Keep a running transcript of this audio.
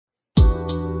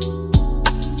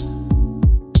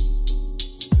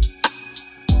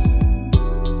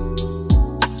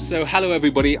So hello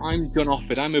everybody, I'm John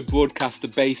Offord. I'm a broadcaster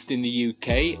based in the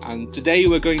UK, and today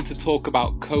we're going to talk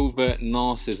about covert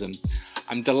narcissism.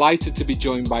 I'm delighted to be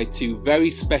joined by two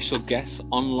very special guests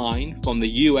online from the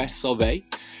US of A.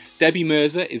 Debbie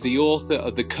Mirza is the author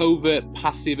of The Covert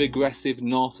Passive-Aggressive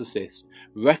Narcissist,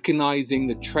 Recognizing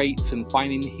the Traits and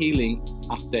Finding Healing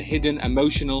After Hidden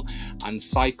Emotional and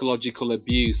Psychological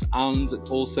Abuse, and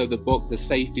also the book The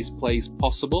Safest Place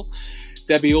Possible.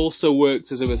 Debbie also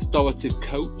works as a restorative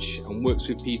coach and works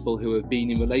with people who have been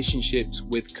in relationships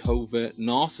with covert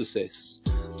narcissists.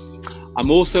 I'm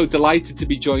also delighted to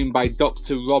be joined by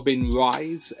Dr. Robin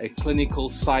Rise, a clinical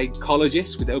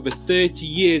psychologist with over 30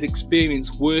 years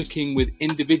experience working with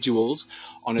individuals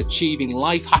on achieving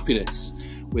life happiness,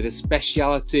 with a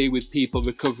speciality with people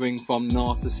recovering from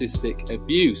narcissistic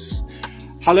abuse.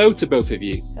 Hello to both of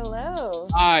you. Hello.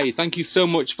 Hi, thank you so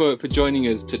much for joining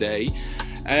us today.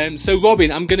 So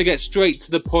Robin, I'm going to get straight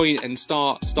to the point and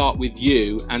start with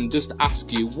you and just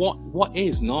ask you, what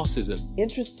is narcissism?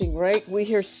 Interesting, right? We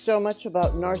hear so much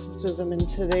about narcissism in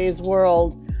today's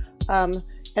world, and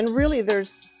really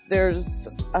there's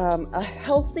a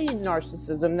healthy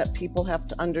narcissism that people have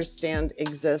to understand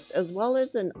exists, as well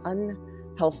as an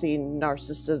unhealthy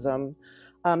narcissism.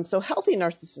 So healthy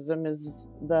narcissism is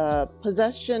the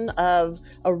possession of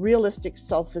a realistic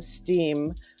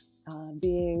self-esteem,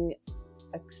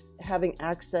 having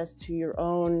access to your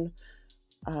own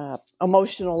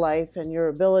emotional life and your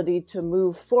ability to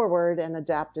move forward and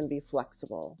adapt and be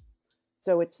flexible.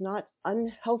 So it's not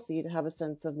unhealthy to have a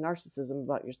sense of narcissism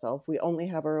about yourself. We only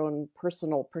have our own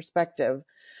personal perspective.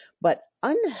 But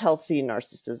unhealthy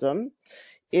narcissism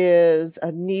is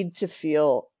a need to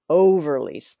feel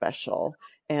overly special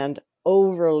and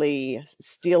overly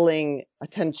stealing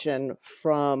attention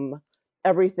from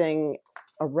everything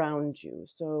around you.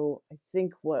 So I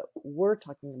think what we're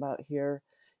talking about here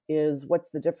is what's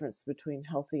the difference between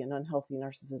healthy and unhealthy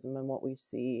narcissism and what we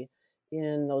see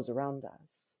in those around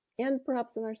us and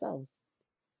perhaps in ourselves.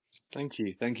 Thank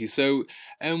you. So,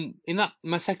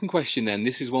 my second question then,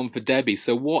 this is one for Debbie.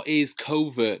 So what is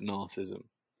covert narcissism?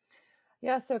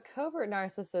 Yeah, so covert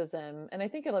narcissism, and I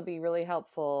think it'll be really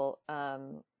helpful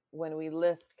when we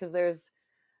list, because there's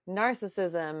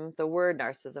narcissism, the word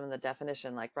narcissism, the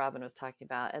definition, like Robin was talking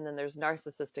about, and then there's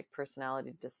narcissistic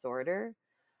personality disorder.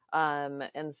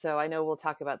 And so I know we'll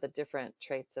talk about the different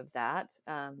traits of that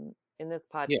in this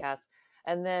podcast. Yeah.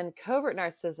 And then covert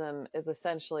narcissism is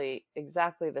essentially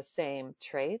exactly the same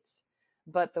traits,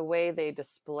 but the way they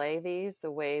display these,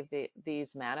 the way these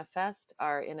manifest,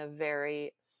 are in a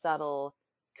very subtle,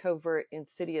 covert,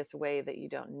 insidious way that you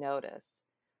don't notice.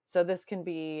 So this can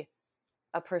be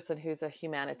a person who's a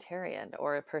humanitarian,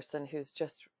 or a person who's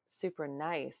just super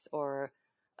nice, or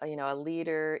a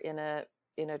leader in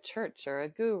a church, or a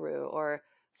guru, or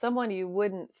someone you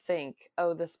wouldn't think,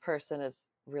 oh, this person is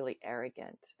really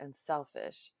arrogant and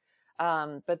selfish.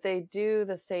 But they do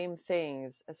the same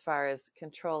things as far as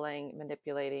controlling,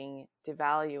 manipulating,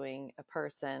 devaluing a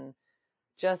person,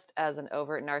 just as an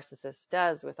overt narcissist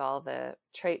does with all the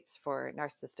traits for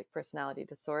narcissistic personality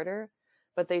disorder.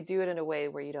 But they do it in a way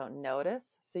where you don't notice.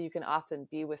 So you can often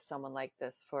be with someone like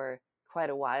this for quite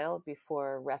a while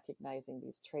before recognizing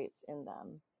these traits in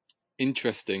them.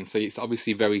 Interesting. So it's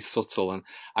obviously very subtle, and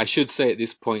I should say at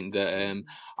this point that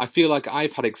I feel like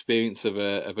I've had experience of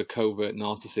a covert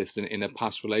narcissist in a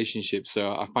past relationship, so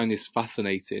I find this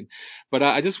fascinating. But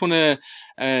I just want to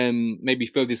maybe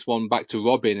throw this one back to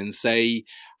Robin and say,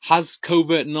 has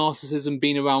covert narcissism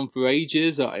been around for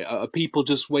ages? Are people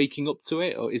just waking up to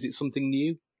it, or is it something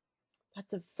new?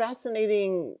 That's a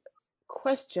fascinating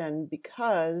question,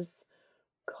 because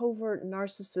covert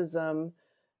narcissism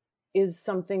is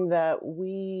something that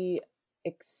we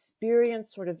experience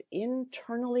sort of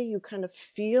internally. You kind of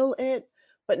feel it,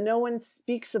 but no one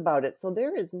speaks about it. So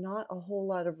there is not a whole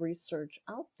lot of research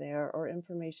out there or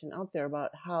information out there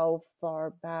about how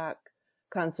far back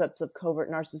concepts of covert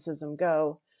narcissism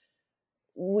go.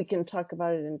 We can talk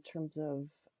about it in terms of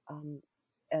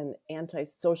an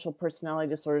antisocial personality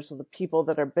disorder, so the people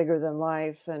that are bigger than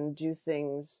life and do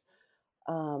things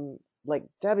like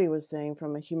Debbie was saying,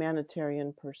 from a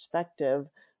humanitarian perspective,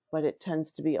 but it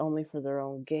tends to be only for their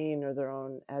own gain or their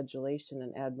own adulation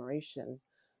and admiration.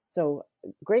 So,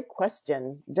 great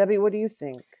question. Debbie, what do you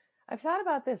think? I've thought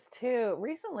about this too.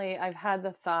 Recently, I've had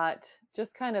the thought,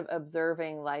 just kind of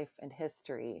observing life and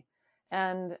history,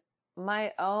 and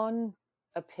my own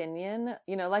opinion,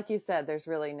 like you said, there's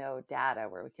really no data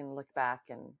where we can look back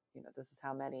and, this is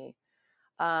how many.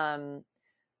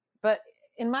 But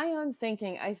in my own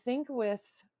thinking, I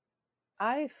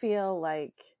feel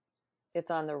like it's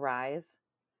on the rise.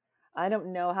 I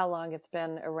don't know how long it's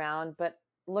been around, but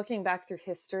looking back through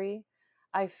history,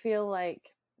 I feel like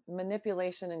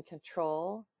manipulation and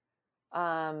control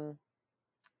um,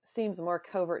 seems more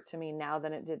covert to me now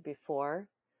than it did before.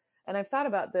 And I've thought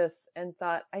about this and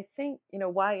thought, I think,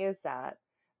 why is that?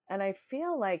 And I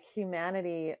feel like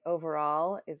humanity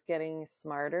overall is getting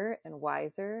smarter and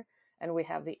wiser. And we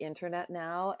have the internet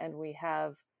now, and we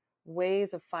have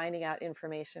ways of finding out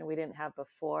information we didn't have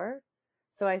before.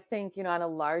 So I think, on a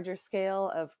larger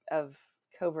scale of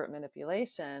covert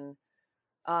manipulation,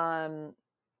 um,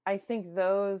 I think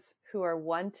those who are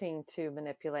wanting to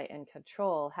manipulate and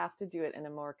control have to do it in a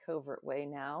more covert way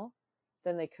now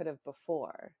than they could have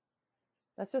before.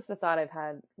 That's just a thought I've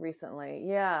had recently.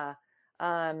 Yeah.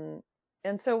 Um,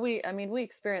 and so we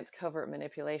experience covert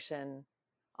manipulation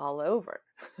all over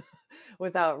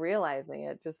without realizing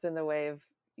it, just in the way of,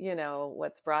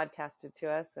 what's broadcasted to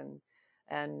us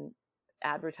and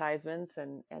advertisements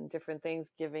and different things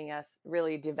giving us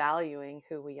really devaluing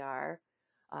who we are.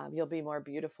 You'll be more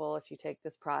beautiful if you take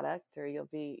this product, or you'll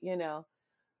be,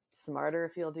 smarter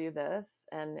if you'll do this,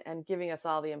 and giving us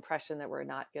all the impression that we're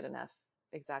not good enough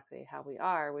exactly how we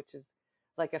are, which is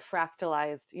like a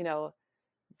fractalized,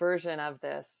 version of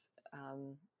this,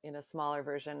 in a smaller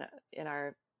version in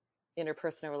our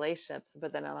interpersonal relationships,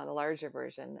 but then on a larger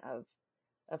version of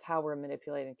how we're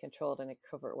manipulated and controlled in a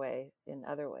covert way in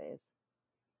other ways.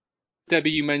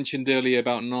 Debbie, you mentioned earlier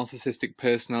about narcissistic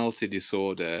personality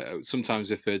disorder,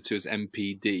 sometimes referred to as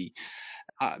NPD.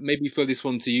 Maybe throw this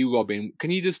one to you, Robin.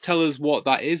 Can you just tell us what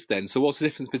that is then? So what's the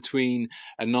difference between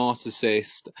a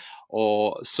narcissist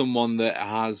or someone that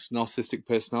has narcissistic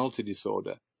personality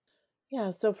disorder?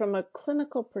 Yeah, so from a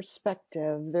clinical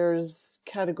perspective, there's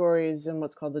categories in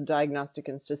what's called the Diagnostic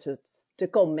and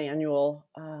Statistical Manual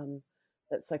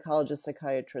that psychologists,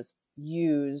 psychiatrists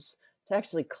use to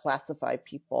actually classify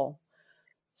people.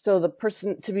 So the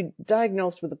person to be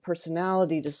diagnosed with a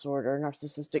personality disorder,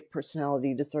 narcissistic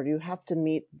personality disorder, you have to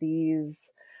meet these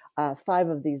 5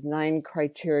 of these 9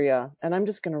 criteria, and I'm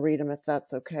just going to read them if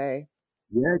that's okay.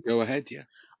 Yeah, go ahead. Yeah.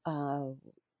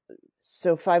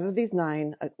 So 5 of these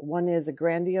 9, one is a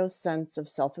grandiose sense of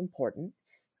self-importance.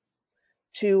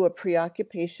 2, a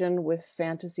preoccupation with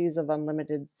fantasies of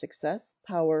unlimited success,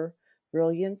 power,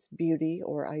 brilliance, beauty,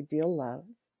 or ideal love.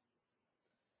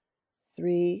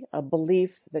 3, a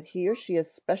belief that he or she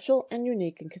is special and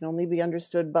unique and can only be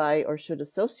understood by or should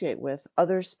associate with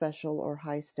other special or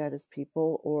high-status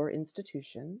people or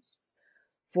institutions.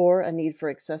 4, a need for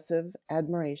excessive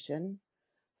admiration.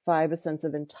 5, a sense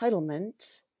of entitlement.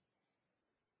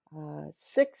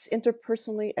 6,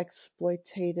 interpersonally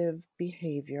exploitative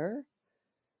behavior.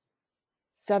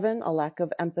 7, a lack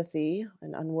of empathy,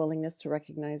 an unwillingness to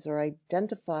recognize or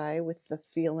identify with the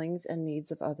feelings and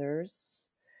needs of others.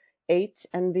 8,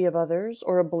 envy of others,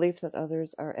 or a belief that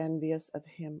others are envious of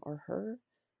him or her.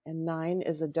 And 9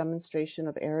 is a demonstration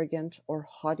of arrogant or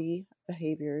haughty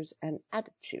behaviors and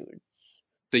attitudes.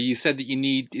 So you said that you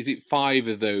need, is it 5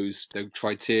 of those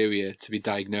criteria to be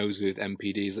diagnosed with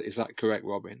NPD? Is that correct,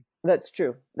 Robin? That's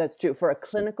true. That's true. For a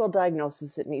clinical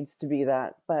diagnosis, it needs to be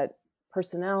that. But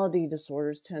personality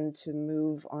disorders tend to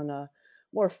move on a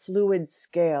more fluid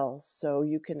scale. So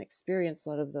you can experience a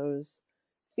lot of those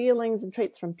feelings and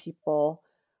traits from people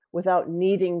without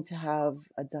needing to have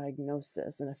a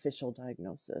diagnosis, an official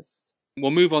diagnosis.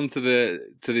 We'll move on to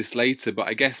this later, but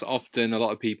I guess often a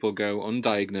lot of people go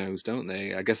undiagnosed, don't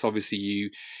they? I guess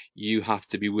obviously you have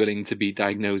to be willing to be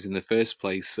diagnosed in the first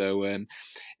place. So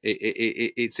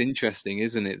it's interesting,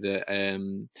 isn't it?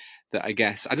 That I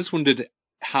guess I just wondered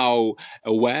how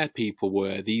aware people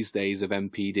were these days of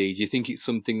NPD. Do you think it's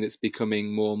something that's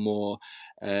becoming more and more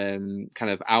kind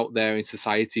of out there in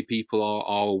society? People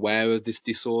are aware of this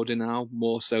disorder now,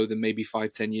 more so than maybe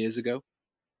 5-10 years ago?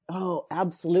 Oh,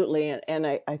 absolutely. And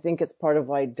I think it's part of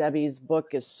why Debbie's book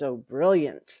is so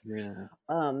brilliant, Yeah.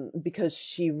 because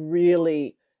she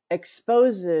really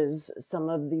exposes some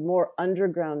of the more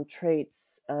underground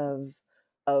traits of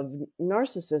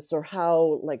narcissists, or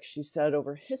how, like she said,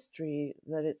 over history,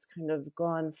 that it's kind of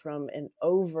gone from an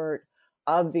overt,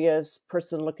 obvious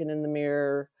person looking in the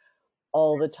mirror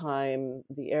all the time,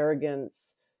 the arrogance,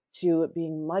 to it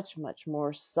being much, much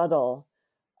more subtle.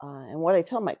 And what I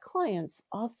tell my clients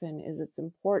often is it's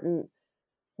important,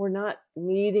 we're not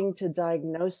needing to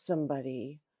diagnose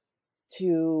somebody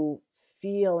to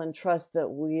feel and trust that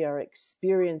we are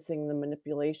experiencing the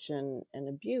manipulation and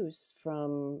abuse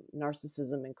from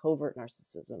narcissism and covert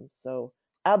narcissism. So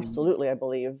absolutely, I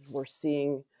believe we're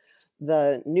seeing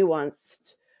the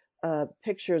nuanced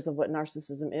pictures of what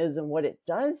narcissism is and what it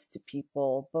does to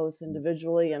people, both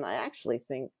individually and I actually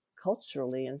think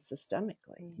culturally and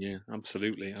systemically. Yeah,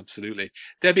 absolutely, absolutely.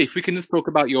 Debbie, if we can just talk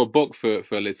about your book for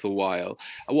a little while.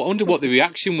 I wonder what the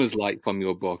reaction was like from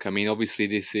your book. I mean, obviously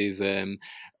this is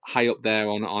high up there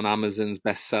on Amazon's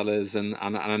bestsellers, and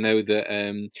I know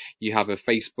that you have a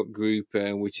Facebook group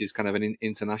which is kind of an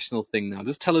international thing now.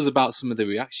 Just tell us about some of the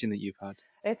reaction that you've had.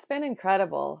 It's been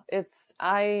incredible.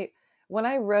 When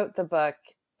I wrote the book,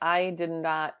 I did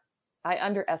not, I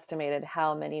underestimated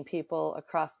how many people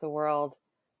across the world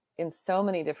in so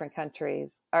many different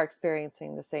countries are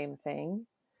experiencing the same thing.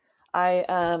 I,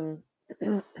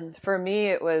 for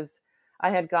me, I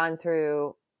had gone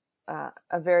through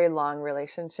a very long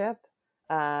relationship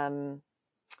um,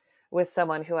 with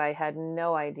someone who I had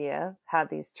no idea had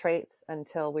these traits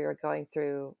until we were going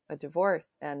through a divorce.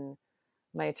 And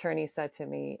my attorney said to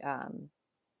me,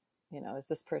 is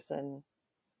this person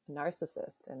a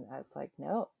narcissist? And I was like,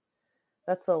 no,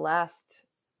 that's the last,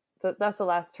 that's the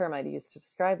last term I'd use to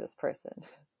describe this person.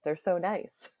 They're so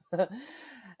nice.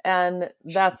 And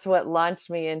that's what launched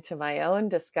me into my own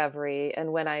discovery.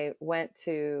 And when I went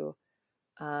to,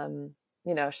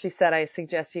 she said, I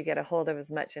suggest you get a hold of as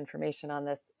much information on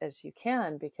this as you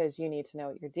can because you need to know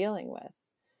what you're dealing with.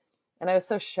 And I was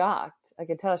so shocked. I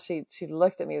could tell she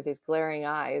looked at me with these glaring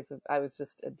eyes. I was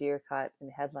just a deer caught in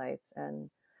headlights.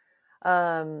 And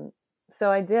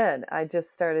so I did. I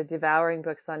just started devouring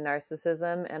books on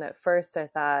narcissism. And at first I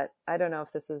thought, I don't know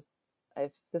if this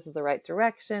is the right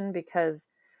direction because,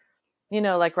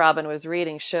 like Robin was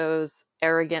reading, shows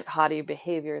arrogant, haughty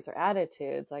behaviors or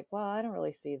attitudes. Like, well, I don't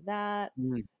really see that.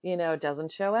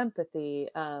 Doesn't show empathy.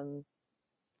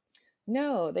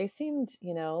 No, they seemed,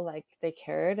 like they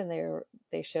cared and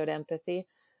they showed empathy.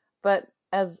 But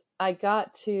as I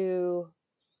got to,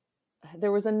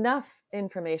 there was enough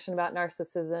information about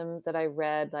narcissism that I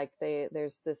read, like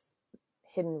there's this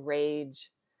hidden rage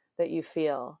that you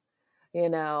feel,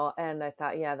 and I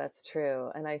thought, yeah, that's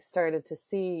true. And I started to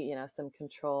see, some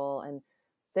control. And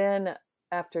then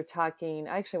after talking,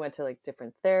 I actually went to like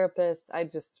different therapists. I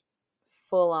just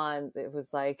full on, it was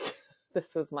like,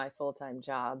 this was my full-time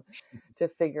job to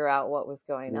figure out what was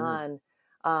going on,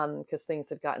 because things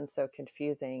had gotten so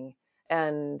confusing.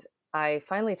 And I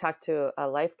finally talked to a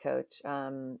life coach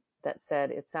that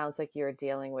said, it sounds like you're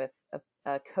dealing with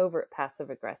a covert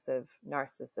passive-aggressive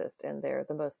narcissist, and they're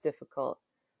the most difficult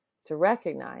to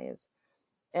recognize.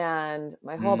 And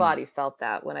my whole body felt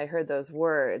that when I heard those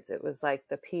words. It was like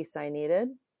the peace I needed.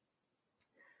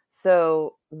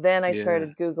 So then I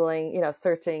started Googling,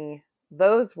 searching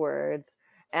those words,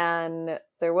 and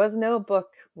there was no book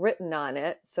written on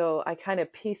it. So I kind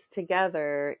of pieced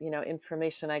together,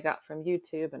 information I got from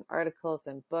YouTube and articles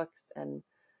and books, and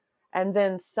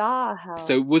then saw how.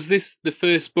 So was this the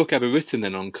first book ever written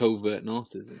then on covert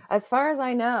narcissism? As far as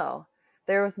I know,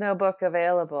 there was no book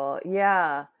available.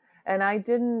 Yeah. And I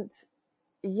didn't,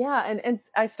 and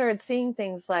I started seeing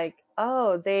things like,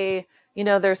 oh,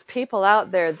 there's people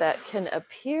out there that can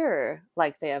appear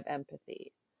like they have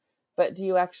empathy, but do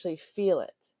you actually feel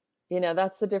it?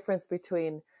 That's the difference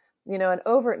between, an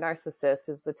overt narcissist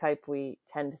is the type we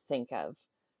tend to think of,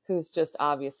 who's just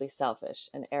obviously selfish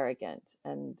and arrogant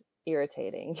and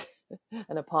irritating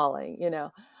and appalling,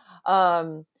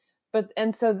 and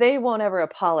so they won't ever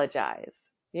apologize,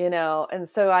 and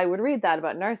so I would read that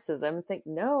about narcissism and think,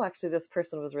 no, actually this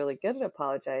person was really good at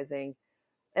apologizing.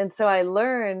 And so I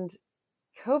learned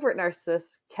covert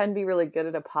narcissists can be really good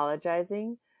at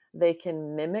apologizing. They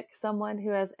can mimic someone who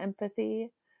has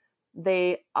empathy.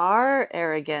 They are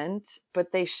arrogant,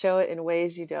 but they show it in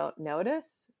ways you don't notice,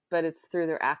 but it's through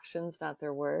their actions, not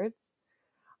their words.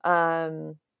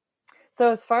 So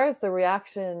as far as the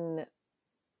reaction,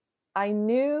 I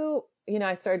knew,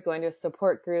 I started going to a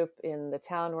support group in the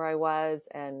town where I was,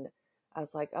 and I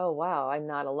was like, oh, wow, I'm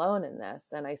not alone in this.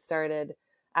 And I started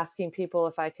asking people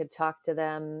if I could talk to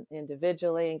them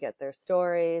individually and get their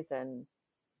stories. And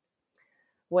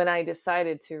when I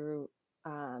decided to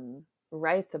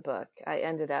write the book, I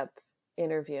ended up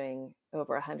interviewing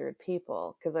over 100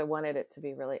 people because I wanted it to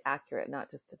be really accurate, not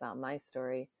just about my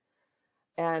story.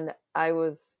 And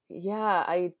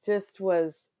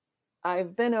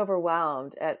I've been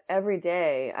overwhelmed. At every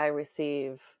day I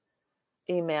receive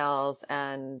emails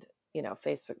and,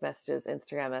 Facebook messages,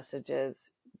 Instagram messages,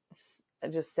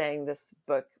 just saying this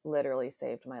book literally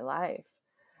saved my life.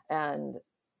 And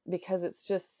because it's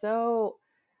so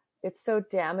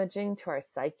damaging to our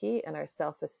psyche and our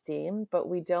self-esteem, but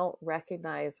we don't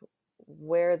recognize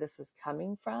where this is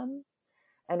coming from.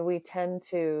 And we tend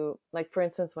to, like, for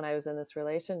instance, when I was in this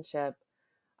relationship,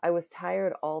 I was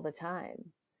tired all the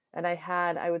time. And I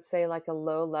had, I would say, like a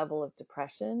low level of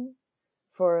depression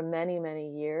for many,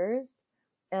 many years.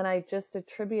 And I just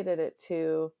attributed it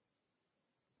to,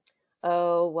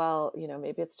 oh, well,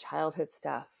 maybe it's childhood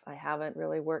stuff I haven't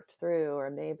really worked through, or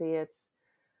maybe it's,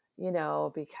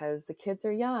 because the kids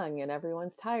are young and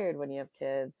everyone's tired when you have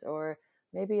kids, or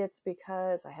maybe it's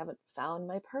because I haven't found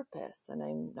my purpose and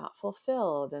I'm not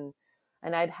fulfilled, and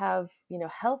I'd have,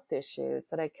 health issues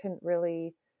that I couldn't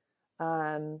really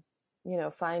um,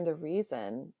 find a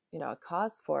reason, a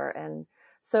cause for. And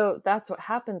so that's what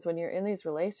happens when you're in these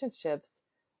relationships.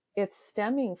 It's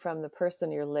stemming from the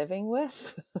person you're living with,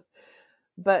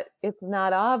 but it's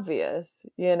not obvious,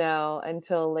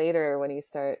 until later when you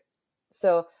start.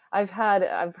 So I've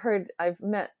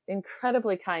met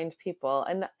incredibly kind people.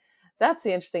 And that's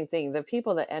the interesting thing. The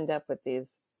people that end up with these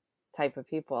type of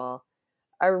people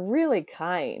are really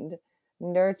kind,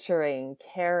 nurturing,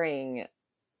 caring,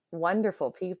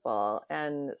 wonderful people.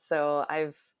 And so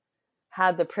I've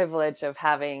had the privilege of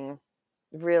having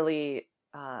really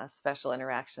special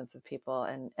interactions with people,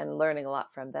 and learning a lot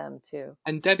from them too.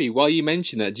 And Debbie, while you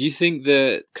mention that, do you think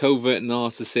that covert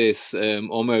narcissists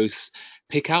almost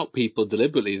pick out people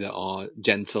deliberately that are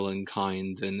gentle and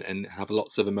kind and have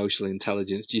lots of emotional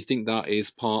intelligence? Do you think that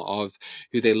is part of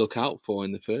who they look out for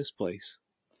in the first place?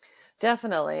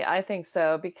 Definitely, I think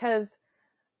so, because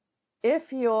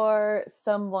if you're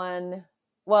someone,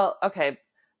 well, okay,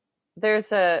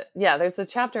 there's a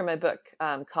chapter in my book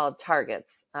called Targets,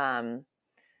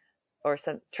 or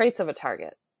some traits of a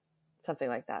target, something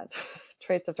like that.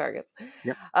 Traits of targets.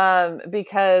 Yep.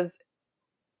 Because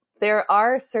there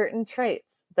are certain traits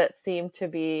that seem to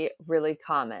be really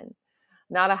common.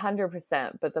 Not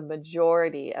 100%, but the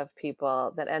majority of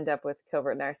people that end up with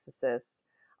covert narcissists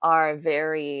are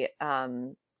very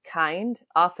kind,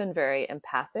 often very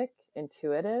empathic,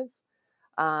 intuitive.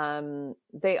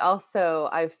 They also,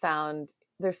 I've found,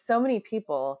 there's so many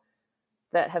people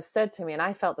that have said to me, and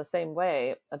I felt the same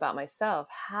way about myself,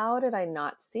 how did I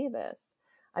not see this?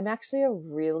 I'm actually a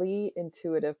really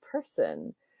intuitive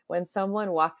person. When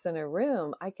someone walks in a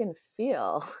room, I can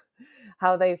feel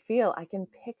how they feel. I can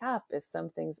pick up if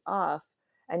something's off,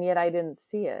 and yet I didn't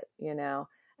see it.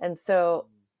 And so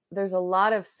there's a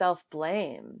lot of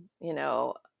self-blame,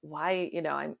 why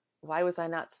was I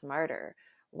not smarter?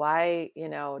 Why,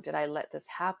 did I let this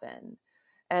happen?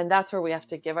 And that's where we have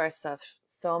to give ourselves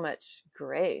so much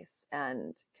grace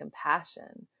and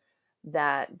compassion,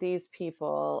 that these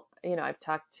people, I've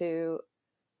talked to,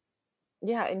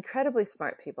 yeah, incredibly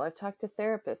smart people. I've talked to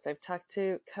therapists. I've talked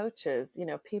to coaches,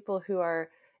 people who are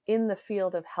in the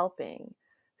field of helping,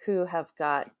 who have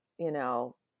got,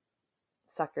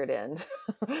 suckered in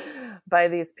by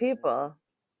these people.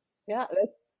 Yeah,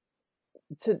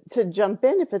 to jump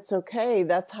in, if it's okay,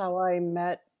 that's how I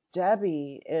met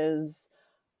Debbie. Is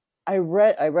I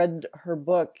read her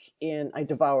book I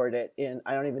devoured it in,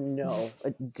 I don't even know,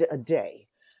 a day.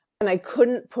 And I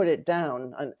couldn't put it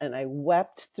down, and I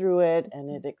wept through it,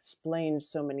 and it explained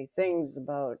so many things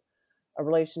about a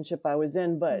relationship I was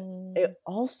in. But it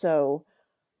also,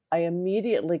 I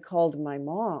immediately called my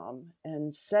mom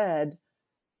and said,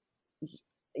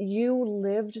 you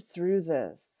lived through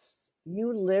this.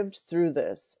 You lived through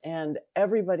this, and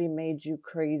everybody made you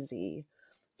crazy,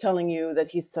 telling you that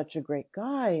he's such a great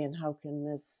guy, and how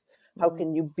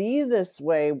can you be this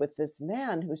way with this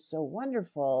man who's so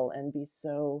wonderful and be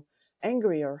so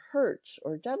angry or hurt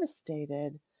or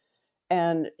devastated?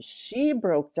 And she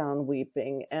broke down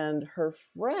weeping, and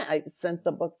I sent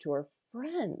the book to her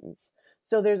friends.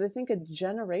 So there's, I think, a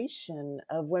generation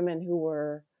of women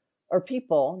or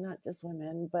people, not just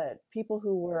women, but people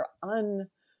who were unheard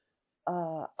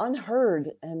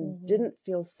and Mm-hmm. didn't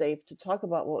feel safe to talk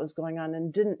about what was going on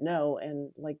and didn't know.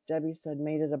 And like Debbie said,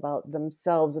 made it about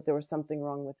themselves, that there was something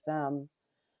wrong with them.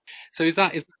 So is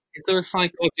there a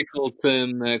psychological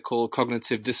term called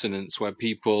cognitive dissonance, where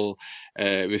people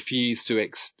refuse to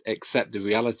accept the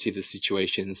reality of the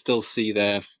situation and still see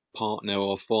their partner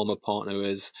or former partner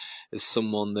as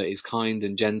someone that is kind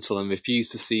and gentle, and refuse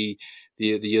to see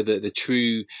the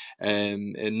true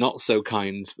not so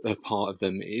kind part of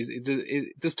them?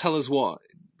 It does tell us what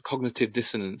cognitive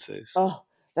dissonance is. Oh,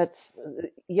 that's,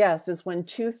 yes, is when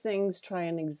two things try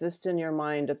and exist in your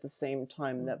mind at the same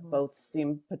time that Mm-hmm. both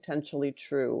seem potentially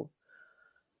true.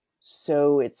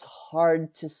 So it's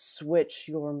hard to switch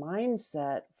your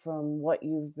mindset from what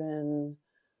you've been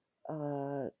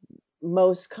uh,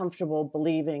 most comfortable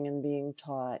believing and being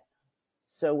taught.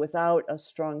 So without a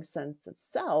strong sense of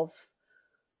self,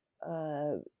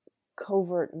 uh,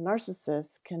 covert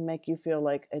narcissists can make you feel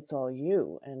like it's all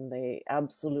you, and they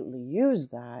absolutely use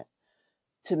that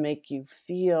to make you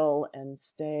feel and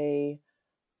stay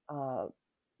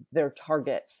their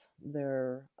target,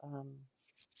 their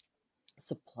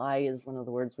Supply is one of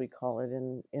the words we call it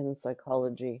in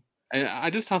psychology. I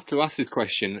just have to ask this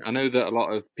question. I know that a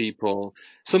lot of people,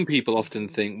 some people often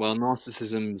think, well,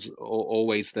 narcissism's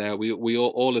always there. We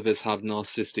all of us have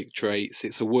narcissistic traits.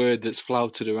 It's a word that's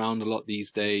flouted around a lot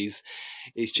these days.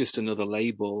 It's just another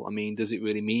label. I mean, does it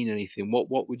really mean anything?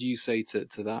 What would you say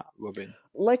to that, Robin?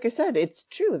 Like I said, it's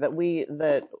true that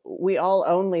we all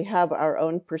only have our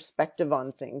own perspective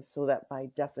on things, so that by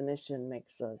definition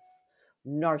makes us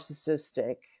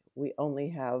narcissistic. We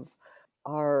only have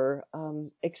our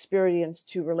experience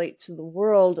to relate to the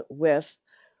world with.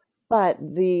 But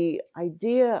the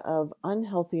idea of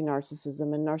unhealthy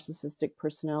narcissism and narcissistic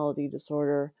personality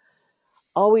disorder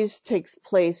always takes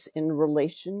place in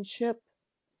relationship.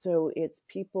 So it's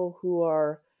people who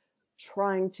are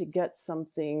trying to get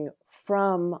something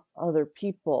from other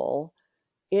people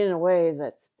in a way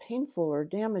that's painful or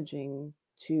damaging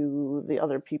to the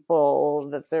other people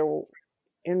that they're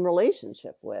in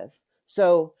relationship with.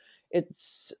 So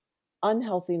it's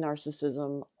unhealthy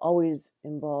narcissism always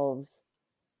involves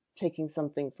taking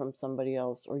something from somebody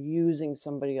else or using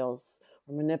somebody else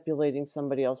or manipulating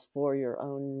somebody else for your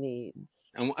own needs.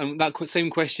 And that same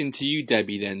question to you,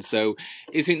 Debbie, then. So,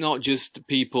 is it not just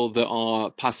people that are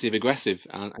passive aggressive?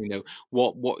 And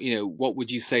what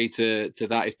would you say to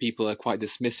that if people are quite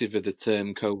dismissive of the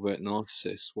term covert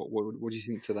narcissist? What do you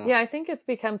think to that? Yeah, I think it's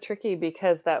become tricky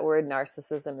because that word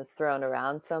narcissism is thrown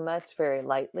around so much very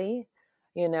lightly,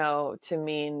 to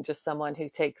mean just someone who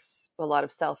takes a lot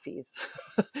of selfies,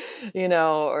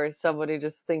 or somebody who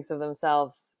just thinks of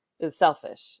themselves as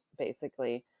selfish,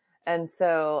 basically. And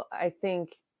so I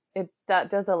think that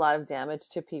does a lot of damage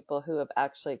to people who have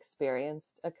actually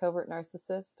experienced a covert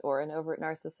narcissist or an overt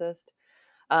narcissist,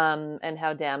 and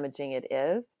how damaging it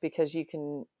is, because you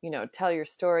can, tell your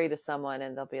story to someone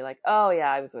and they'll be like, oh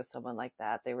yeah, I was with someone like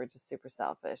that. They were just super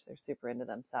selfish. They're super into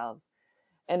themselves.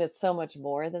 And it's so much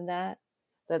more than that.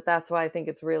 That's why I think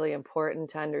it's really important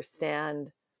to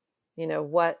understand,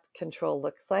 what control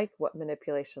looks like, what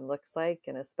manipulation looks like,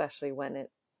 and especially when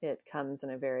it comes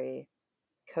in a very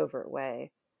covert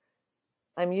way.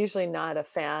 I'm usually not a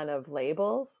fan of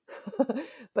labels,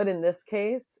 but in this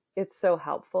case, it's so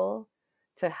helpful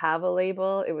to have a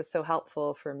label. It was so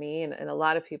helpful for me and a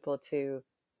lot of people to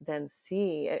then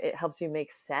see. It helps you make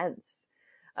sense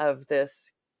of this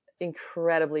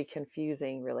incredibly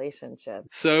confusing relationship.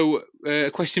 So,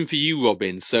 a question for you,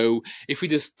 Robin. So, if we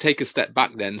just take a step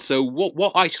back, then, so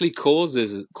what actually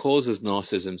causes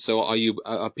narcissism? So,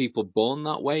 are people born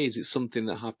that way? Is it something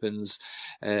that happens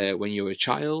when you're a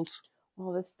child?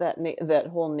 Well, that's that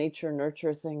whole nature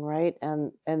nurture thing, right?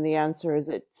 And the answer is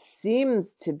it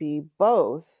seems to be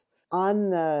both. On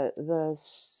the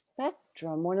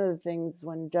spectrum, one of the things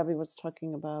when Debbie was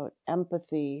talking about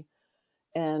empathy,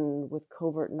 and with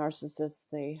covert narcissists,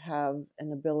 they have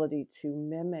an ability to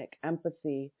mimic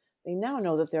empathy. They now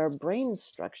know that there are brain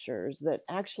structures that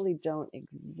actually don't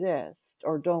exist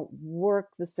or don't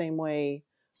work the same way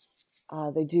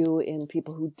they do in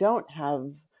people who don't have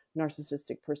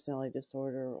narcissistic personality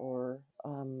disorder or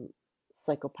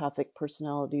psychopathic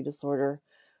personality disorder,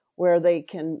 where they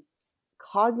can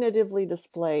cognitively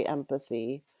display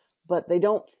empathy, but they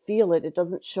don't feel it. It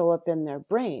doesn't show up in their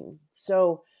brain.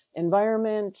 So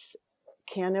environment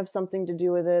can have something to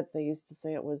do with it. They used to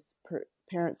say it was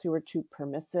parents who were too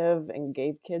permissive and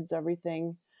gave kids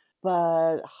everything,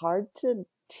 but hard to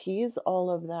tease all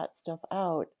of that stuff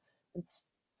out. It's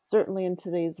certainly in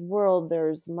today's world,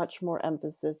 there's much more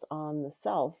emphasis on the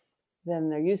self than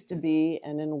there used to be.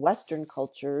 And in Western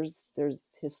cultures, there's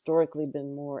historically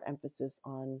been more emphasis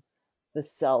on the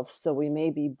self. So we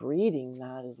may be breeding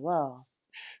that as well.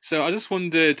 So I just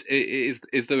wondered,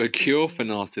 is there a cure for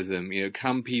narcissism?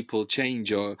 Can people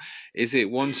change, or is it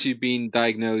once you've been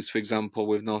diagnosed, for example,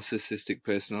 with narcissistic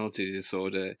personality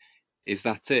disorder, is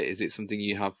that it? Is it something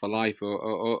you have for life,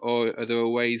 or are there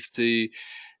ways to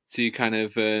kind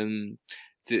of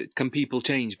can people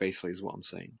change? Basically, is what I'm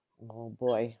saying. Oh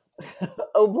boy.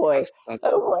 Oh boy. That's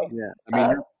Oh boy. yeah. I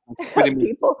mean, that's pretty much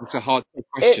People, it's a hard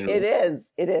question, it right? is.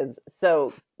 It is.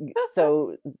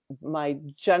 So my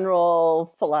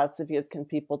general philosophy is, can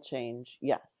people change?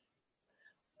 Yes.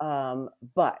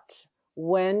 But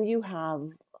when you have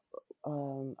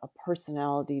a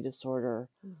personality disorder,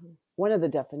 Mm-hmm. one of the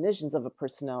definitions of a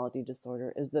personality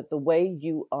disorder is that the way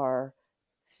you are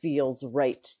feels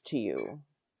right to you.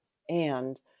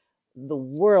 And the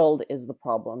world is the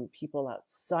problem. People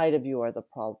outside of you are the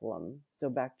problem. So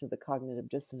back to the cognitive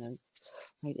dissonance,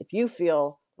 right? If you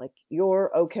feel like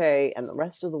you're okay and the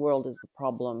rest of the world is the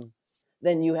problem,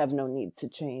 then you have no need to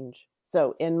change.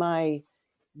 So in my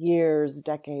years,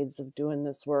 decades of doing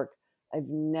this work, I've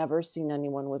never seen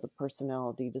anyone with a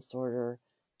personality disorder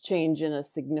change in a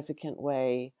significant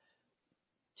way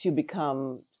to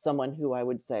become someone who I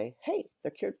would say, hey,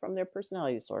 they're cured from their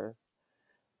personality disorder.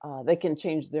 They can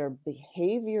change their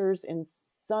behaviors in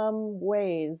some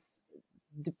ways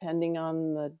depending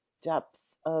on the depth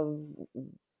of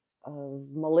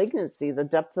malignancy, the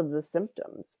depth of the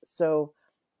symptoms. So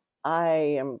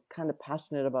I am kind of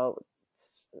passionate about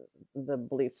the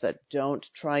belief that don't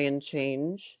try and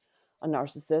change a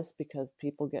narcissist, because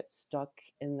people get stuck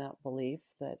in that belief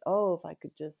that, oh, if I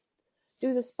could just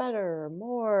do this better or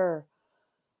more,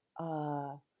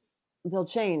 they'll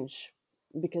change,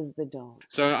 because they don't.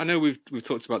 So I know we've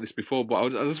talked about this before, but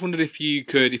I just wondered if you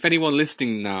could, if anyone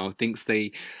listening now thinks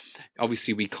they,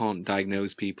 obviously we can't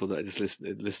diagnose people that are just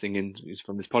listening in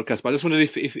from this podcast, but I just wondered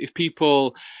if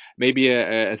people maybe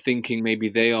are thinking maybe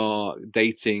they are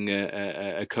dating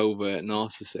a covert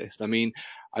narcissist. I mean,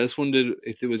 I just wondered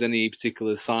if there was any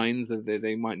particular signs that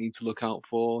they might need to look out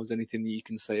for. Is there anything that you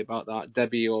can say about that,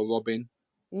 Debbie or Robin?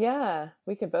 Yeah,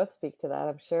 we could both speak to that,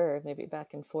 I'm sure, maybe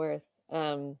back and forth.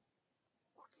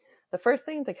 The first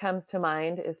thing that comes to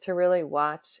mind is to really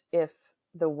watch if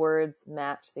the words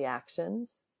match the actions,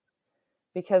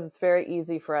 because it's very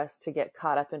easy for us to get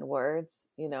caught up in words.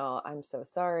 I'm so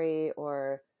sorry,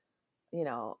 or,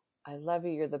 I love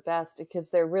you, you're the best, because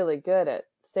they're really good at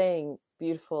saying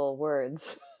beautiful words.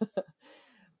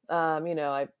 I,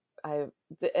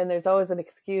 and there's always an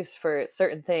excuse for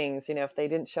certain things. If they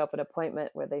didn't show up at an appointment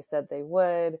where they said they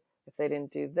would, if they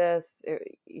didn't do this,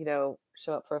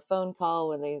 show up for a phone call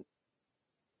when they,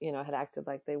 had acted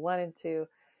like they wanted to,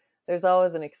 there's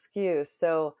always an excuse.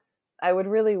 So I would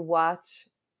really watch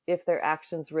if their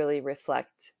actions really reflect,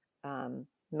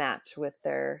 match with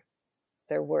their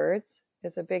words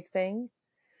is a big thing.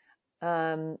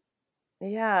 Yeah.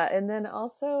 And then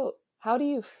also, how do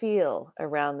you feel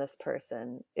around this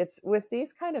person? It's with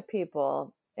these kind of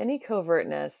people, any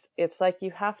covertness, it's like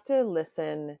you have to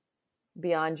listen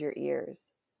beyond your ears.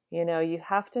 You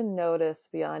have to notice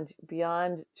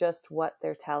beyond just what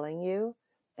they're telling you,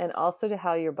 and also to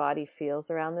how your body feels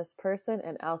around this person,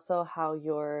 and also how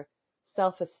your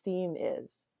self-esteem is.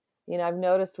 I've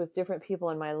noticed with different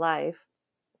people in my life,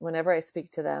 whenever I speak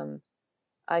to them,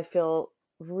 I feel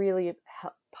really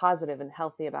positive and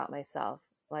healthy about myself,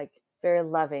 like very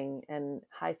loving and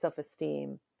high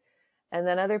self-esteem. And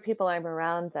then other people, I'm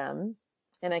around them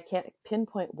and I can't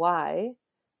pinpoint why,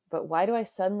 but why do I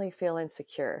suddenly feel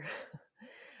insecure?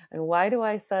 And why do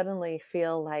I suddenly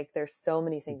feel like there's so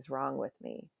many things wrong with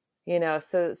me?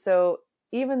 So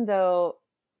even though,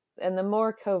 and the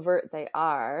more covert they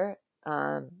are,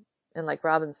 and like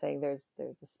Robin's saying, there's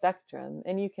a spectrum,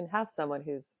 and you can have someone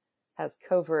who's has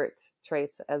covert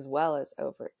traits as well as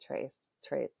overt traits.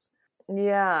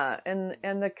 Yeah, and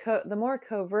the more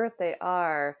covert they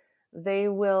are, they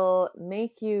will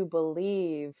make you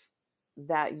believe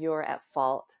that you're at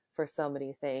fault for so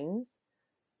many things,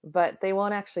 but they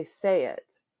won't actually say it.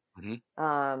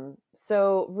 Mm-hmm.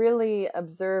 So really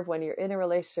observe when you're in a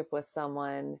relationship with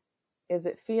someone, is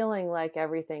it feeling like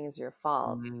everything is your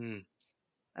fault? Mm.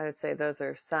 I would say those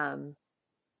are some.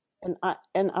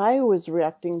 And I was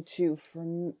reacting to,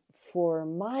 for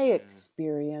my Yeah.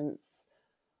 experience,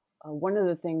 one of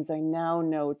the things I now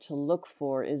know to look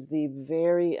for is the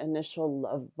very initial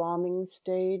love bombing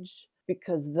stage,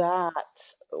 because that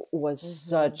was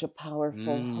such a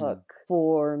powerful Mm. hook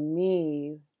for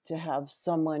me, to have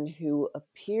someone who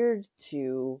appeared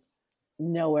to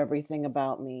know everything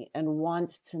about me and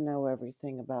want to know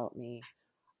everything about me.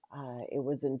 It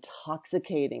was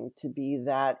intoxicating to be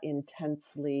that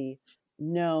intensely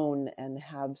known and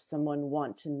have someone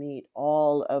want to meet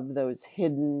all of those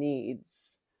hidden needs.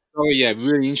 Oh yeah,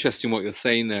 really interesting what you're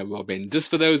saying there, Robin. Just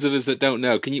for those of us that don't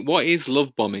know, what is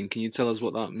love bombing? Can you tell us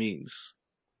what that means?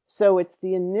 So it's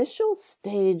the initial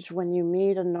stage when you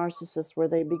meet a narcissist where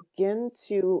they begin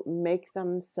to make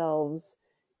themselves,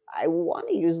 I want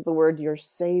to use the word, your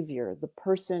savior, the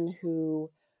person who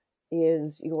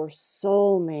is your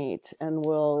soulmate and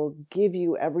will give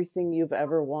you everything you've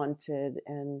ever wanted,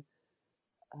 and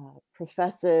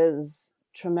professes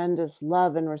tremendous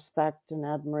love and respect and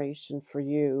admiration for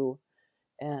you,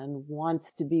 and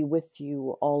wants to be with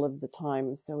you all of the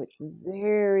time. So it's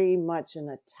very much an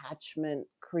attachment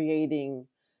creating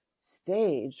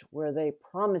stage where they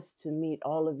promise to meet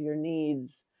all of your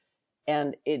needs.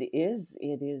 And it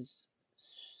is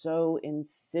so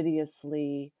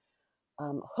insidiously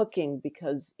hooking,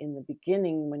 because in the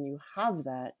beginning, when you have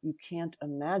that, you can't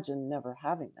imagine never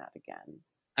having that again.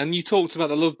 And you talked about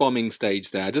the love bombing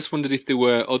stage there. I just wondered if there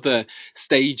were other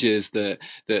stages that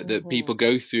Hmm. people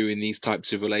go through in these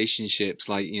types of relationships,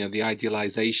 like, the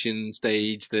idealization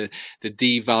stage, the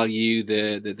devalue,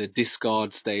 the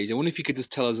discard stage. I wonder if you could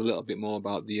just tell us a little bit more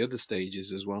about the other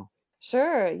stages as well.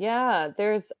 Sure, yeah.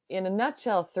 There's, in a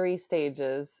nutshell, three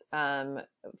stages.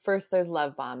 First, there's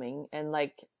love bombing, and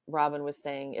like Robin was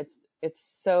saying, it's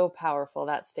so powerful,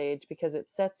 that stage, because it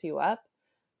sets you up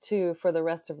to, for the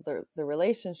rest of the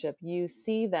relationship, you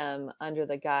see them under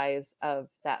the guise of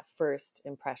that first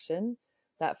impression,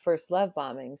 that first love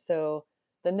bombing. So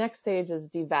the next stage is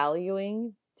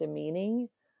devaluing, demeaning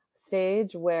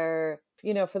stage, where,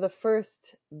 for the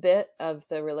first bit of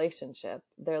the relationship,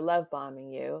 they're love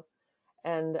bombing you.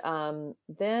 And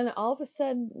then all of a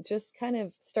sudden, just kind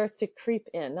of starts to creep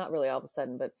in, not really all of a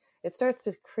sudden, but it starts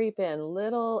to creep in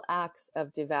little acts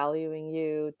of devaluing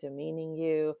you, demeaning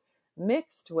you,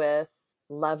 mixed with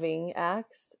loving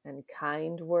acts and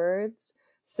kind words.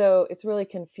 So it's really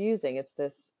confusing. It's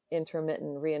this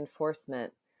intermittent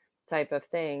reinforcement type of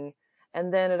thing.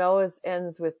 And then it always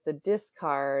ends with the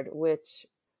discard, which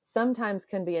sometimes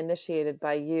can be initiated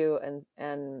by you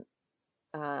and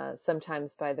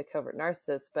sometimes by the covert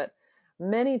narcissist, but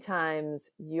many times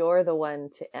you're the one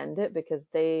to end it, because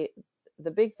the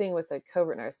big thing with a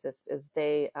covert narcissist is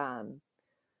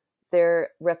their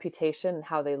reputation and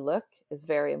how they look is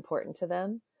very important to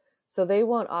them. So they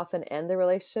won't often end the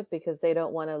relationship because they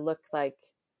don't want to look like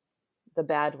the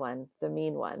bad one, the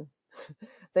mean one.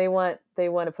 They want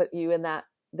to put you in that,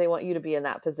 they want you to be in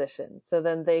that position. So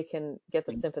then they can get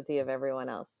the sympathy of everyone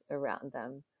else around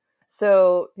them.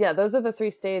 So yeah, those are the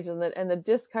three stages, and the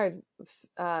discard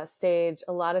stage.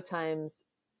 A lot of times,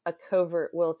 a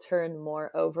covert will turn more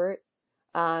overt,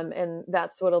 and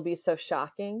that's what'll be so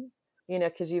shocking,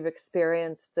 because you've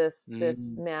experienced this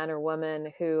Mm. man or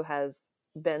woman who has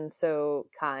been so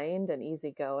kind and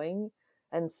easygoing,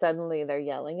 and suddenly they're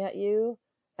yelling at you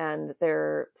and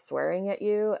they're swearing at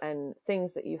you and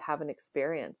things that you haven't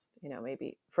experienced,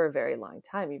 maybe for a very long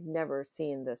time. You've never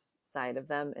seen this side of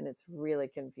them, and it's really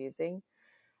confusing.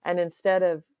 And instead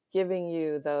of giving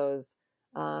you those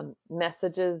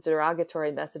messages,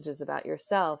 derogatory messages about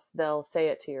yourself, they'll say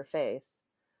it to your face.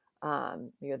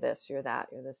 You're this, you're that,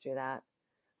 you're this, you're that.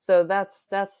 So that's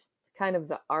kind of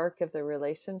the arc of the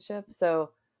relationship.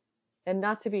 So, and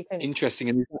not to be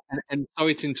Interesting. And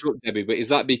sorry to interrupt, Debbie, but is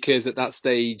that because at that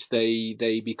stage they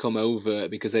become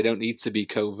overt because they don't need to be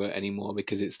covert anymore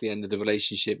because it's the end of the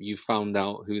relationship? You found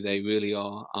out who they really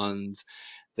are, and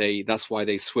that's why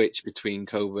they switch between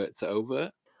covert to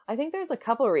overt. I think there's a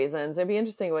couple of reasons. It'd be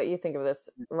interesting what you think of this,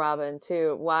 Robin,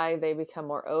 too, why they become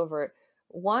more overt.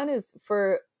 One is,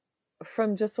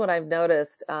 from just what I've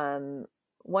noticed,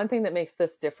 one thing that makes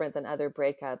this different than other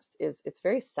breakups is it's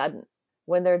very sudden.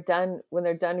 When they're done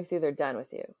with you, they're done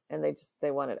with you, and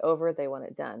they want it over, they want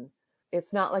it done.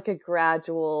 It's not like a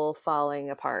gradual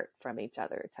falling apart from each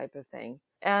other type of thing.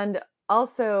 And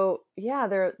also, yeah,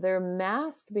 their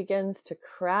mask begins to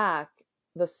crack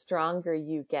the stronger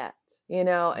you get,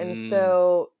 and Mm.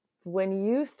 so when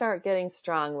you start getting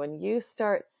strong, when you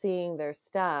start seeing their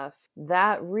stuff,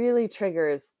 that really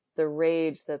triggers the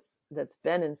rage that's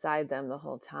been inside them the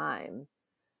whole time,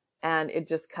 and it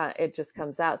just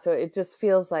comes out. So it just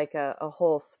feels like a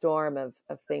whole storm of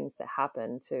things that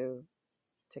happen to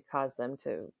cause them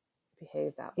to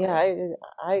behave that Yeah, way.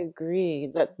 I agree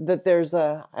that there's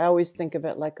I always think of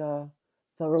it like the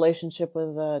relationship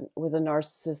with a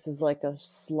narcissist is like a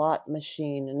slot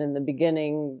machine, and in the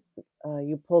beginning,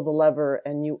 you pull the lever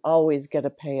and you always get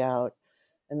a payout,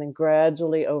 and then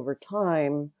gradually over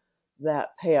time,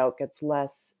 that payout gets less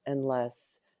and less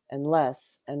and less,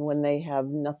 and when they have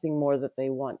nothing more that they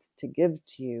want to give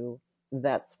to you,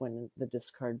 that's when the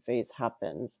discard phase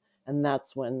happens, and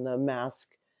that's when the mask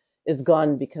is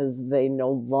gone because they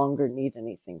no longer need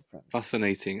anything from you.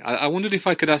 Fascinating. I wondered if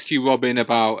I could ask you, Robin,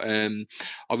 about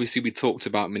obviously we talked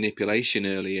about manipulation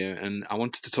earlier, and I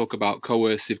wanted to talk about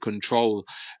coercive control.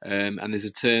 And there's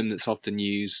a term that's often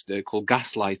used called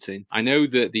gaslighting. I know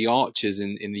that The Archers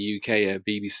in the UK, a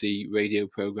BBC radio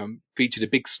program, featured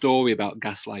a big story about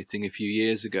gaslighting a few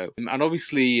years ago. And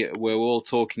obviously, we're all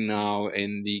talking now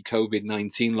in the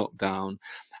COVID-19 lockdown.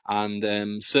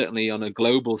 And certainly on a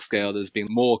global scale, there's been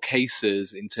more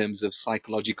cases in terms of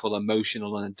psychological,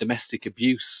 emotional, and domestic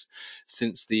abuse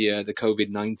since the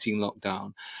COVID-19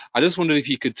 lockdown. I just wondered if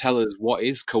you could tell us what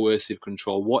is coercive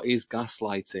control, what is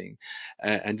gaslighting,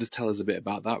 and just tell us a bit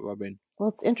about that, Robin. Well,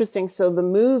 it's interesting. So the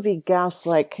movie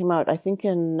Gaslight came out, I think,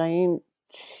 in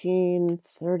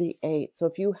 1938. So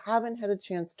if you haven't had a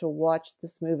chance to watch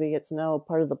this movie, it's now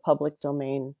part of the public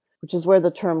domain, which is where the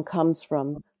term comes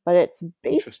from. but it's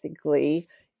Interesting. basically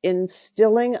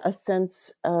instilling a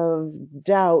sense of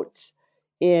doubt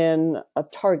in a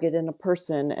target, in a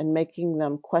person, and making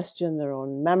them question their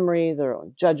own memory, their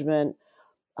own judgment,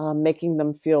 making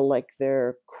them feel like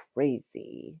they're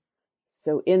crazy.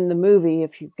 So in the movie,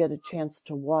 if you get a chance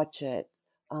to watch it,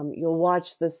 you'll watch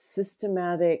the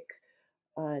systematic,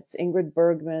 it's Ingrid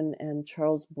Bergman and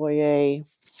Charles Boyer.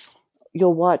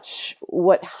 You'll watch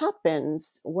what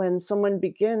happens when someone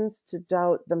begins to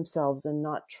doubt themselves and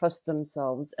not trust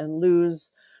themselves and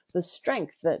lose the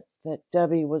strength that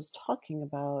Debbie was talking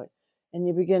about. And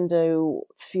you begin to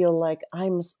feel like I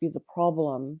must be the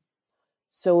problem.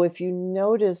 So if you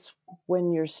notice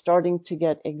when you're starting to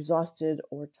get exhausted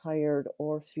or tired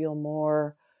or feel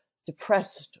more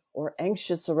depressed or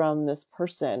anxious around this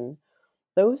person,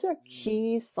 those are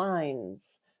key signs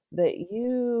that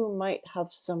you might have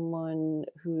someone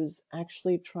who's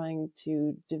actually trying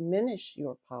to diminish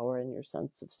your power and your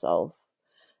sense of self.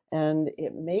 And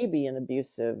it may be an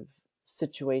abusive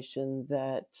situation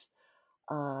that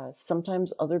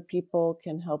sometimes other people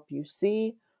can help you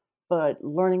see, but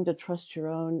learning to trust your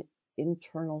own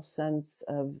internal sense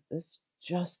of this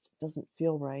just doesn't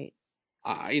feel right.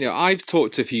 I've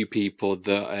talked to a few people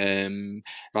that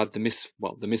had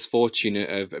the misfortune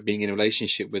of being in a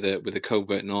relationship with a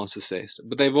covert narcissist,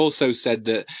 but they've also said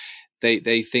that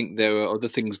they think there are other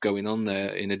things going on there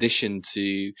in addition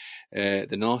to the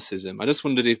narcissism. I just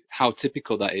wondered how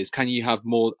typical that is. Can you have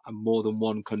more than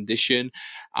one condition?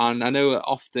 And I know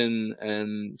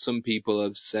often some people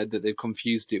have said that they've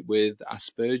confused it with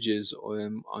Asperger's or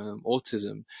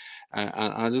autism, and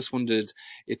I just wondered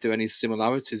if there are any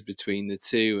similarities between the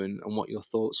two and what your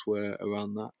thoughts were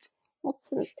around that.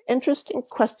 That's an interesting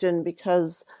question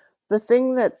because the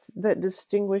thing that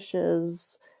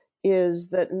distinguishes is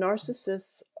that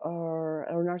narcissists are,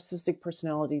 or narcissistic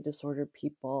personality disorder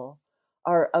people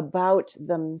are about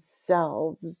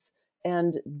themselves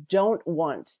and don't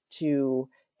want to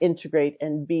integrate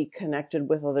and be connected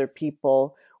with other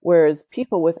people. Whereas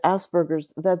people with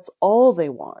Asperger's, that's all they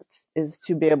want is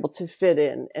to be able to fit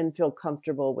in and feel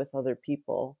comfortable with other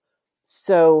people.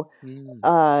 So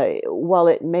Mm. while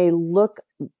it may look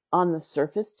on the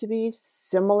surface to be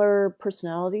similar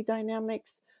personality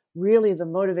dynamics, really the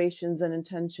motivations and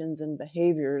intentions and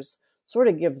behaviors sort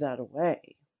of give that away.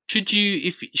 Should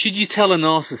you tell a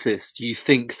narcissist you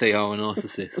think they are a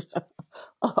narcissist?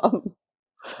 um,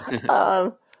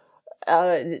 um,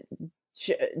 uh,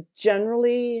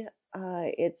 Generally,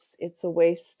 it's a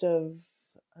waste of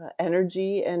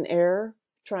energy and air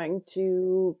trying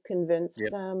to convince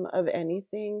Yep. them of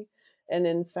anything. And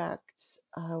in fact,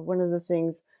 one of the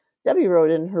things Debbie wrote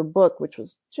in her book, which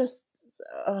was just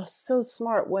so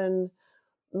smart, when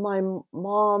my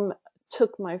mom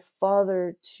took my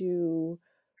father to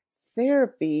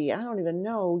therapy, I don't even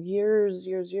know, years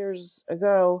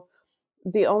ago,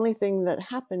 the only thing that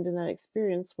happened in that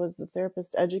experience was the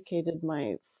therapist educated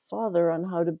my father on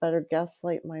how to better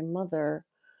gaslight my mother.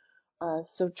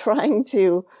 So trying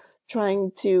to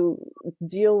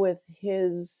deal with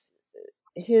his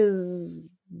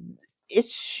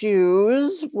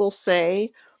issues, we'll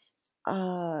say,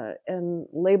 and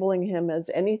labeling him as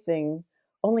anything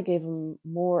only gave him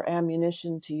more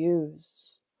ammunition to use.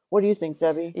 What do you think,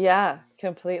 Debbie? Yeah,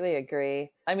 completely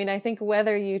agree. I mean, I think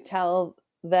whether you tell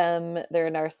them they're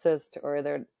a narcissist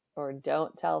or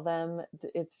don't tell them,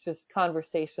 it's just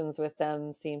conversations with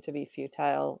them seem to be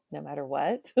futile no matter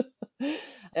what.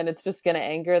 And it's just going to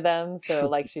anger them. So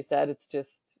like she said, it's just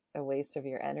a waste of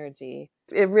your energy.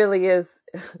 It really is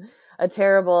a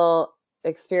terrible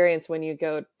experience when you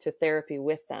go to therapy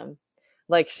with them,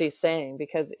 like she's saying,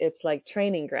 because it's like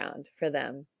training ground for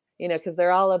them, because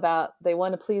they're all about, they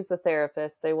want to please the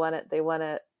therapist.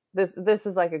 This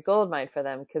is like a gold mine for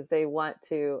them because they want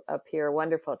to appear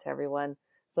wonderful to everyone.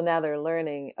 So now they're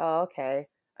learning, oh, okay,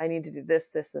 I need to do this,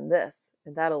 this, and this,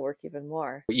 and that'll work even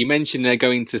more. You mentioned they're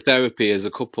going to therapy as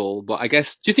a couple, but I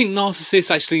guess, do you think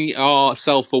narcissists actually are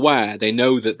self-aware? They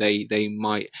know that they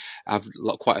might have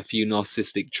quite a few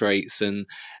narcissistic traits, and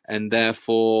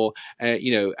therefore,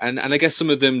 and I guess some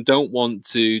of them don't want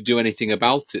to do anything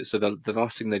about it. So the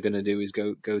last thing they're going to do is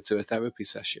go to a therapy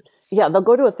session. Yeah, they'll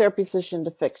go to a therapy session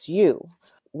to fix you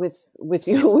with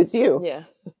you with you. Yeah.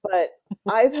 But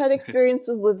I've had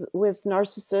experiences with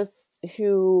narcissists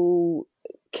who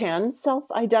can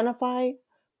self-identify,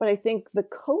 but I think the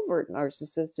covert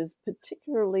narcissist is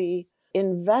particularly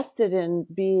invested in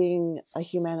being a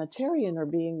humanitarian or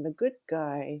being the good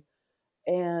guy,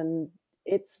 and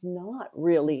it's not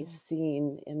really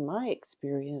seen in my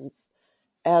experience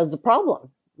as a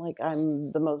problem. Like,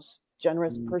 I'm the most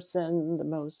generous Mm. person, the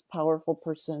most powerful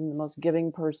person, the most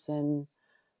giving person,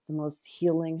 the most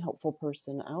healing, helpful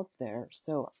person out there.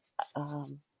 So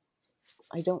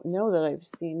I don't know that I've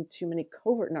seen too many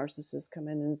covert narcissists come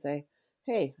in and say,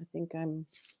 "Hey, I think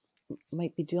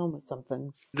might be dealing with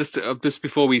something." Just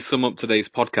before we sum up today's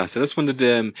podcast, I just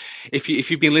wondered if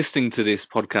you've been listening to this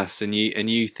podcast and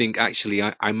you think actually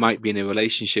I might be in a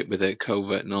relationship with a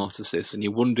covert narcissist, and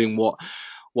you're wondering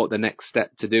what the next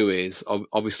step to do is,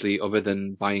 obviously other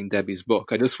than buying Debbie's book.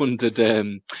 I just wondered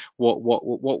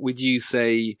what would you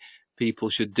say people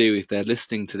should do if they're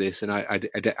listening to this and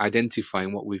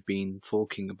identifying what we've been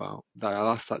talking about. I'll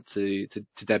ask that to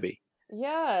Debbie.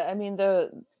 Yeah, I mean,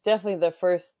 definitely the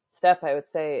first step I would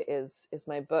say is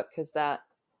my book, because that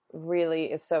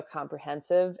really is so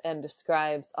comprehensive and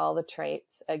describes all the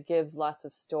traits. It gives lots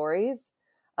of stories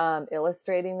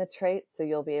illustrating the traits, so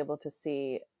you'll be able to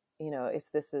see, if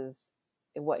this is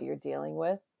what you're dealing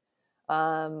with.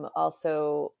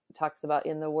 Also talks about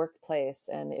in the workplace,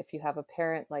 and if you have a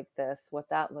parent like this, what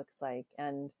that looks like.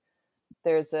 And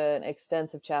there's an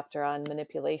extensive chapter on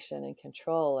manipulation and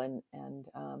control, and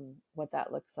what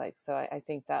that looks like. So I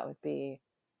think that would be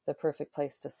the perfect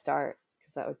place to start,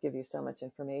 because that would give you so much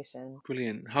information.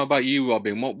 Brilliant. How about you,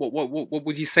 Robin? What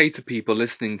would you say to people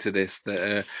listening to this that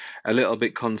are a little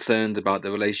bit concerned about the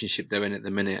relationship they're in at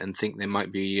the minute and think they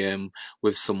might be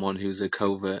with someone who's a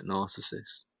covert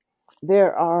narcissist?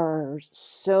 There are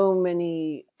so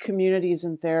many communities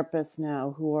and therapists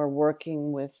now who are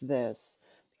working with this,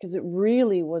 because it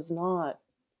really was not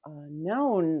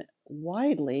known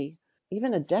widely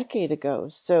even a decade ago.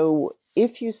 So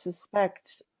if you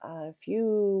suspect, if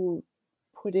you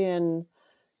put in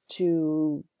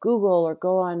to Google or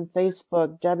go on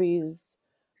Facebook, Debbie's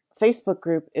Facebook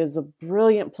group is a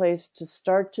brilliant place to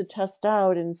start to test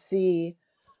out and see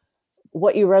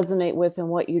what you resonate with and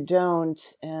what you don't,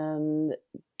 and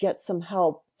get some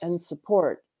help and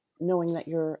support, knowing that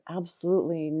you're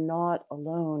absolutely not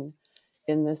alone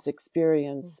in this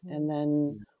experience, and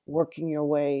then working your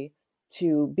way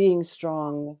to being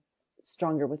stronger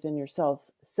within yourself,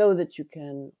 so that you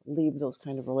can leave those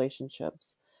kind of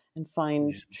relationships and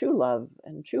find true love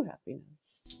and true happiness.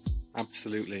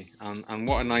 Absolutely. And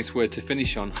what a nice word to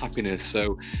finish on, happiness.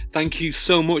 So thank you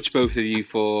so much, both of you,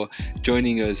 for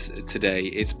joining us today.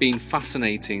 It's been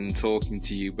fascinating talking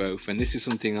to you both, and this is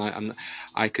something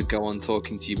I could go on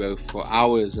talking to you both for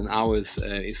hours and hours.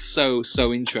 It's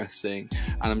so interesting,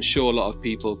 and I'm sure a lot of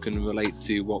people can relate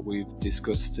to what we've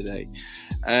discussed today.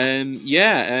 Any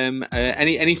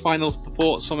final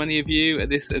thoughts from any of you at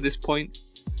this point?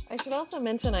 I should also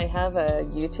mention I have a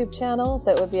YouTube channel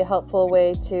that would be a helpful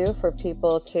way too for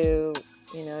people to,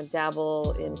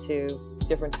 dabble into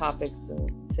different topics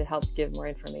and to help give more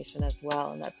information as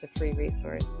well. And that's a free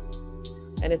resource.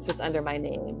 And it's just under my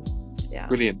name. Yeah.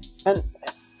 Brilliant.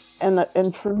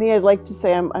 And for me, I'd like to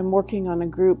say I'm working on a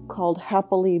group called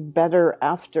Happily Better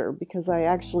After, because I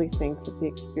actually think that the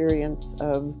experience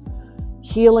of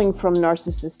healing from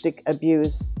narcissistic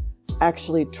abuse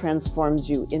actually transforms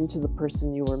you into the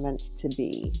person you were meant to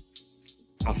be.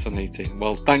 Fascinating.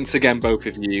 Well, thanks again, both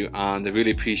of you, and I really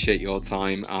appreciate your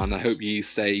time, and I hope you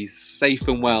stay safe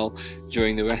and well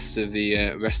during the rest of the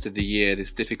year,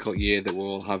 this difficult year that we're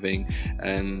all having,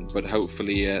 but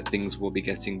hopefully things will be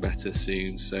getting better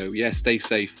soon. So yeah, stay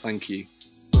safe. Thank you.